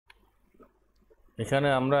এখানে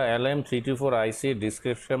আমরা LM324 IC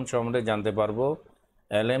description সম্বন্ধে জানতে পারবো।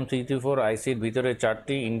 LM324 ICর ভিতরে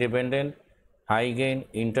 4টি independent high gain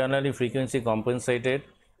internally frequency compensated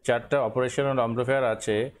 4টা অপারেশনাল অ্যাম্পলিফায়ার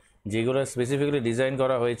আছে, যেগুলো স্পেসিফিক্যালি ডিজাইন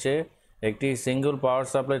করা হয়েছে একটি সিঙ্গল পাওয়ার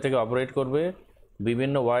সাপ্লাই থেকে অপারেট করবে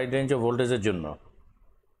বিভিন্ন ওয়াইড রেঞ্জ অফ ভোল্টেজের জন্য।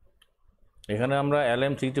 এখানে আমরা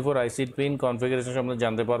LM324 IC পিন কনফিগারেশন সম্বন্ধে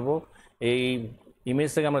জানতে পারবো। এই ইমেজ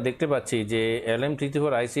থেকে আমরা দেখতে পাচ্ছি যে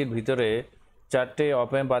LM324 ICর ভিতরে 4টে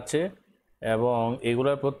অপ অ্যাম্প আছে এবং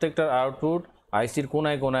এগুলোর প্রত্যেকটার আউটপুট আইসির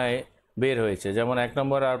কোনায় কোনায় বের হয়েছে। যেমন এক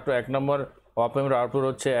নম্বর অপ অ্যাম্পের আউটপুট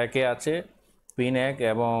হচ্ছে 1-এ আছে পিন 1,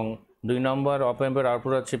 এবং 2 নম্বর অপ অ্যাম্পের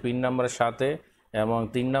আউটপুট আছে পিন নাম্বার 7-এ, এবং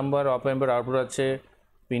 3 নম্বর অপ অ্যাম্পের আউটপুট আছে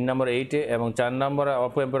পিন নাম্বার 8-এ, এবং 4 নম্বর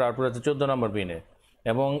অপ অ্যাম্পের আউটপুট আছে 14 নম্বর পিনে।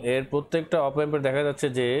 এবং এর প্রত্যেকটা অপ অ্যাম্পের দেখা যাচ্ছে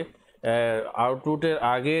যে আউটপুটের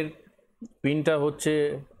আগের পিনটা হচ্ছে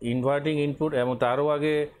ইনভার্টিং ইনপুট এবং তারও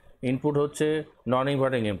আগে ইনপুট হচ্ছে নন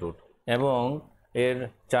ইনভার্টিং ইনপুট, এবং এর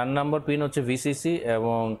 4 নম্বর পিন হচ্ছে ভিসিসি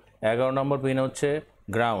এবং 11 নম্বর পিন হচ্ছে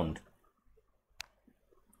গ্রাউন্ড।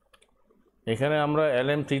 এখানে আমরা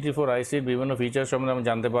LM324 ICর বিভিন্ন ফিচার সম্বন্ধে আমরা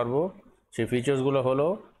জানতে পারবো। সেই ফিচার্সগুলো হলো,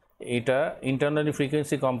 এটা internally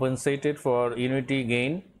frequency compensated for unity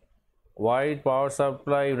gain, wide power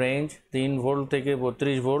supply range 3 volt থেকে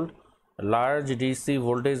 32 volt, large DC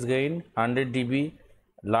voltage gain 100 dB,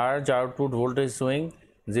 large output voltage swing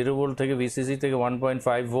 0 volt থেকে ভিসিসি থেকে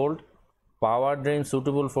 1.5 volt, power drain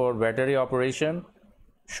suitable for battery operation,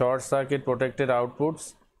 short circuit protected outputs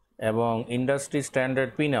এবং industry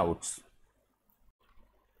standard pin outs.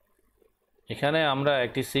 এখানে আমরা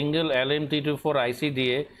একটি single LM324 IC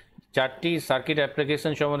দিয়ে 4টি circuit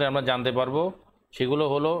application সম্বন্ধে আমরা জানতে পারবো। সেগুলো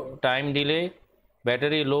হলো time delay,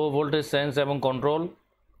 battery low voltage sense এবং control,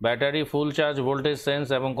 battery full charge voltage sense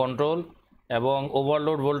এবং কন্ট্রোল, এবং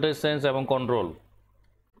ওভারলোড ভোল্টেজ সেন্স এবং কন্ট্রোল।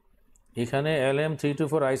 এখানে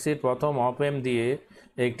LM324 ICর প্রথম অপ অ্যাম্প দিয়ে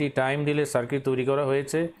একটি টাইম ডিলে সার্কিট তৈরি করা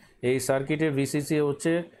হয়েছে। এই সার্কিটের ভিসিসি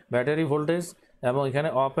হচ্ছে ব্যাটারি ভোল্টেজ, এবং এখানে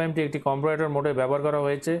অপ অ্যাম্পটি একটি কম্পারেটর মোডে ব্যবহার করা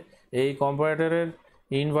হয়েছে। এই কম্পারেটরের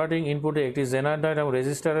ইনভার্টিং ইনপুটে একটি জেনারেটর এবং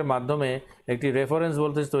রেজিস্টারের মাধ্যমে একটি রেফারেন্স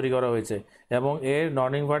ভোল্টেজ তৈরি করা হয়েছে, এবং এর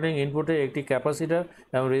নন ইনভার্টিং ইনপুটে একটি ক্যাপাসিটর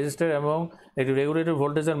এবং রেজিস্টার এবং একটি রেগুলেটর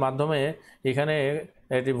ভোল্টেজের মাধ্যমে এখানে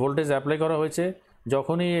একটি ভোল্টেজ অ্যাপ্লাই করা হয়েছে।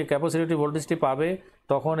 যখনই এই ক্যাপাসিটি ভোল্টেজটি পাবে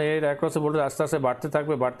তখন এর অ্যাক্রসে ভোল্টেজ আস্তে আস্তে বাড়তে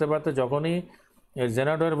থাকবে, বাড়তে বাড়তে যখনই এর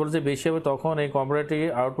জেনারেটরের ভোল্টেজ বেশি হবে তখন এই কম্পারেটরটি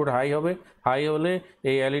আউটপুট হাই হবে। হাই হলে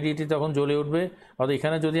এই এলইডিটি তখন জ্বলে উঠবে। অর্থাৎ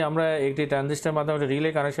এখানে যদি আমরা একটি ট্রানজিস্টারের মাধ্যমে একটা রিলে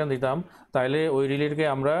কানেকশন দিতাম, তাহলে ওই রিলেকে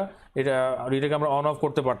আমরা অন অফ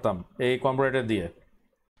করতে পারতাম এই কম্পারেটর দিয়ে।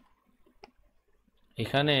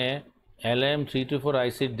 এখানে LM324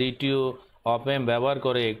 ICর দ্বিতীয় অপ অ্যাম্প ব্যবহার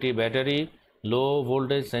করে একটি battery low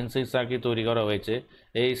voltage sensing circuit তৈরি করা হয়েছে।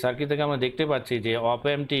 এই সার্কিট থেকে আমরা দেখতে পাচ্ছি যে অপ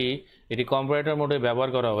অ্যাম্পটি এটি কম্পারেটর মোডে ব্যবহার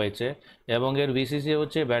করা হয়েছে, এবং এর ভিসিসি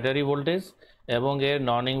হচ্ছে ব্যাটারি ভোল্টেজ, এবং এর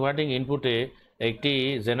নন ইনভার্টিং ইনপুটে একটি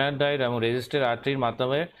জেনারেটর এবং রেজিস্টার R3-র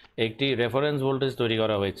মাধ্যমে একটি রেফারেন্স ভোল্টেজ তৈরি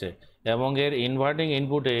করা হয়েছে, এবং এর ইনভার্টিং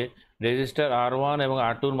ইনপুটে রেজিস্টার R1 এবং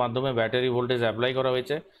R2-র মাধ্যমে ব্যাটারি ভোল্টেজ অ্যাপ্লাই করা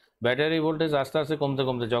হয়েছে। ব্যাটারি ভোল্টেজ আস্তে আস্তে কমতে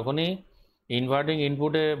কমতে যখনই ইনভার্টিং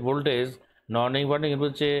ইনপুটে ভোল্টেজ নন ইনভার্টিং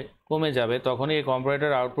ইনপুট চেয়ে কমে যাবে তখনই এই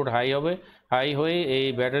কম্পারেটর আউটপুট হাই হবে। হাই হয়ে এই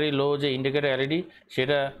ব্যাটারি লো যে ইন্ডিকেটর এলইডি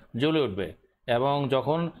সেটা জ্বলে উঠবে, এবং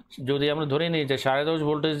যখন যদি আমরা ধরে নিই যে 10.5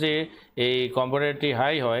 ভোল্টেজে এই কম্পারেটরটি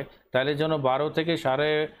হাই হয়, তাহলে যেন 12 থেকে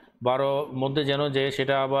 12.5 মধ্যে যেন যে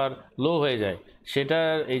সেটা আবার লো হয়ে যায়, সেটা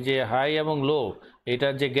এই যে হাই এবং লো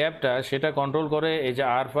এটার যে গ্যাপটা সেটা কন্ট্রোল করে এই যে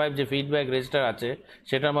R5 যে ফিডব্যাক রেজিস্টার আছে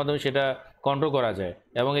সেটার মাধ্যমে সেটা কন্ট্রোল করা যায়,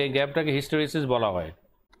 এবং এই গ্যাপটাকে হিস্টেরিসিস বলা হয়।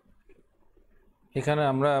 এখানে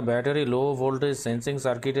আমরা ব্যাটারি লো ভোল্টেজ সেন্সিং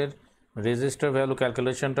সার্কিটের রেজিস্টার ভ্যালু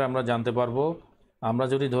ক্যালকুলেশনটা আমরা জানতে পারবো। আমরা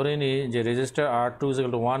যদি ধরে নিই যে রেজিস্টার R2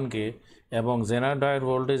 = 1K এবং generator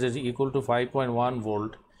voltage is equal to 5.1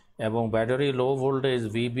 volt এবং battery low voltage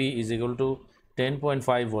VB is equal to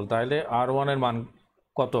 10.5 volt, তাহলে R1 এর মান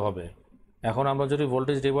কত হবে? এখন আমরা যদি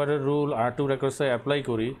voltage divider rule R2 রেকর্ডসে apply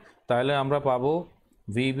করি, তাহলে আমরা পাবো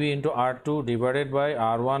VB × R2 divided by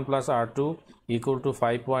R1 plus R2 equal to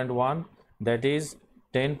 5.1, that is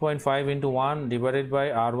 10.5 into 1 divided by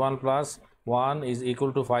R1 plus 1 is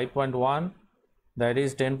equal to 5.1, that is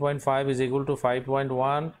 10.5 is equal to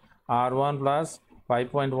 5.1 R1 plus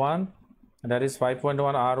 5.1, that is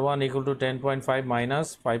 5.1 R1 equal to 10.5 minus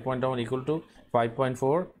 5.1 equal to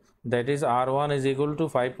 5.4, that is R1 is equal to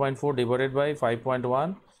 5.4 divided by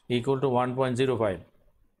 5.1 equal to 1.05,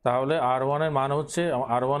 তাহলে R1 এর মান হচ্ছে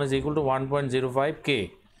R1 is equal to 1.05 K।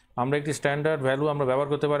 আমরা একটি standard value আমরা ব্যবহার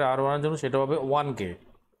করতে পারি R1 এর জন্য, সেটা হবে 1K।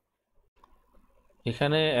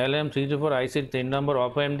 এখানে LM324 ICর 3 নম্বর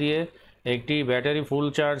অপ অ্যাম্প দিয়ে একটি battery full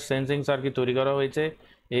charge sensing circuit তৈরি করা হয়েছে।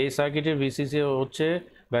 এই সার্কিটের ভিসিসি হচ্ছে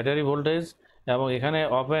ব্যাটারি ভোল্টেজ এবং এখানে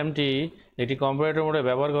অপ অ্যাম্পটি একটি কম্পারেটর মোডে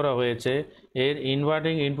ব্যবহার করা হয়েছে। এর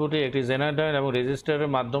ইনভার্টিং ইনপুটে একটি জেনারেটর এবং রেজিস্টারের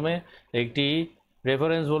মাধ্যমে একটি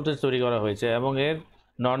রেফারেন্স ভোল্টেজ তৈরি করা হয়েছে এবং এর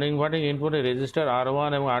নন ইনভার্টিং ইনপুটে রেজিস্টার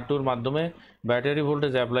R1 এবং R2-র মাধ্যমে ব্যাটারি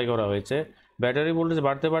ভোল্টেজ অ্যাপ্লাই করা হয়েছে। ব্যাটারি ভোল্টেজ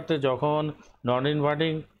বাড়তে বাড়তে যখন নন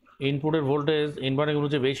ইনভার্টিং ইনপুটের ভোল্টেজ ইনভার্টিং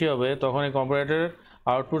ভোল্টেজ বেশি হবে তখন এই কম্পারেটরের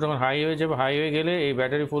আউটপুট যখন হাই হয়ে যাবে, হাই হয়ে গেলে এই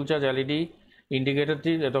ব্যাটারি ফুল চার্জ এলইডি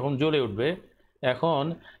ইন্ডিকেটরটি তখন জ্বলে উঠবে। এখন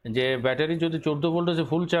যে ব্যাটারি যদি 14 ভোল্টেজে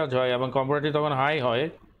ফুল চার্জ হয় এবং কম্পারেটর তখন হাই হয়,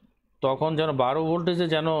 তখন যেন 12 ভোল্টেজে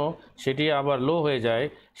যেন সেটি আবার লো হয়ে যায়,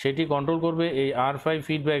 সেটি কন্ট্রোল করবে এই R5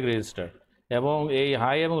 ফিডব্যাক রেজিস্টার এবং এই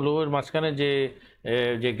হাই এবং লো এর মাঝখানে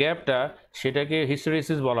যে গ্যাপটা সেটাকে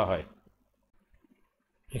হিস্টেরিসিস বলা হয়।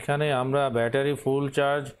 এখানে আমরা battery full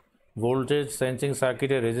charge voltage sensing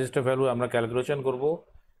সার্কিটের রেজিস্টার ভ্যালু আমরা ক্যালকুলেশন করব।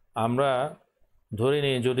 আমরা ধরে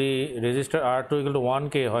নিই যদি রেজিস্টার R2 =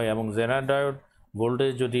 1K হয় এবং জেনারেটর ডায়োড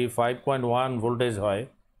ভোল্টেজ যদি 5.1 ভোল্টেজ হয়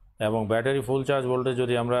এবং ব্যাটারি ফুল চার্জ ভোল্টেজ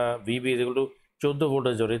যদি আমরা VB = 14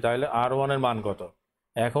 ভোল্টেজ ধরি, তাহলে R1 এর মান কত?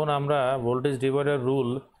 এখন আমরা ভোল্টেজ ডিভাইডার রুল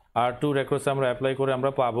R2 রেক্রসে আমরা অ্যাপ্লাই করে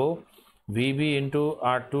আমরা পাবো VB ×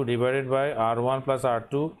 R2 divided by R1 plus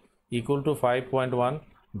R2 = 5.1,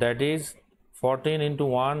 that is 14 ×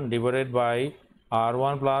 1 divided by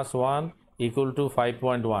R1 plus 1 =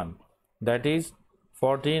 5.1, that is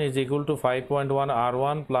 14 is equal to 5.1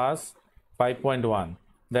 R1 plus 5.1,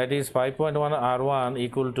 that is 5.1 R1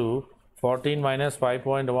 equal to 14 minus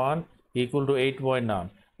 5.1 equal to 8.9,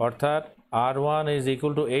 অর্থাৎ R1 is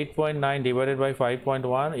equal to 8.9 divided by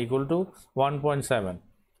 5.1 equal to 1.7,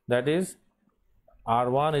 that is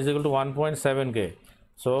R1 is equal to 1.7K.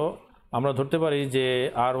 So আমরা ধরতে পারি যে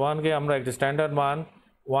R1কে আমরা একটি standard মান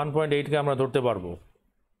 1.8কে আমরা ধরতে পারবো।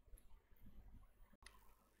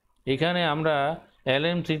 এখানে আমরা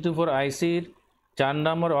LM324 ICর 4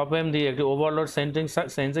 নম্বর অপ অ্যাম্প দিয়ে একটি ওভারলোড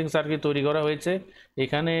সেন্সিং সার্কিট তৈরি করা হয়েছে।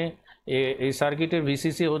 এখানে এই সার্কিটের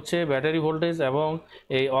ভিসিসি হচ্ছে ব্যাটারি ভোল্টেজ এবং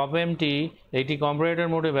এই অপ অ্যাম্পটি একটি কম্পারেটর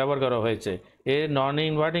মোডে ব্যবহার করা হয়েছে। এর নন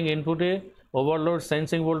ইনভার্টিং ইনপুটে ওভারলোড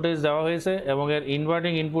সেন্সিং ভোল্টেজ দেওয়া হয়েছে এবং এর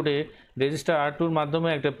ইনভার্টিং ইনপুটে রেজিস্টার R2-র মাধ্যমে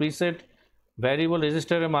একটা প্রিসেট ভ্যারিয়েবল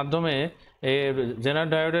রেজিস্টারের মাধ্যমে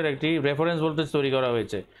জেনারেটর ডায়োডের একটি রেফারেন্স ভোল্টেজ তৈরি করা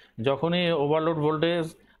হয়েছে। যখনই ওভারলোড ভোল্টেজ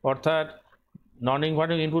অর্থাৎ নন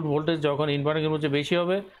ইনভার্টিং ইনপুট ভোল্টেজ যখন ইনভার্টিং ইনপুট বেশি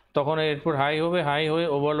হবে তখন এরপর হাই হবে, হাই হয়ে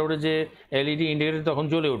ওভারলোডে যে এলইডি ইন্ডিকেটর তখন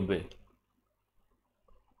জ্বলে উঠবে।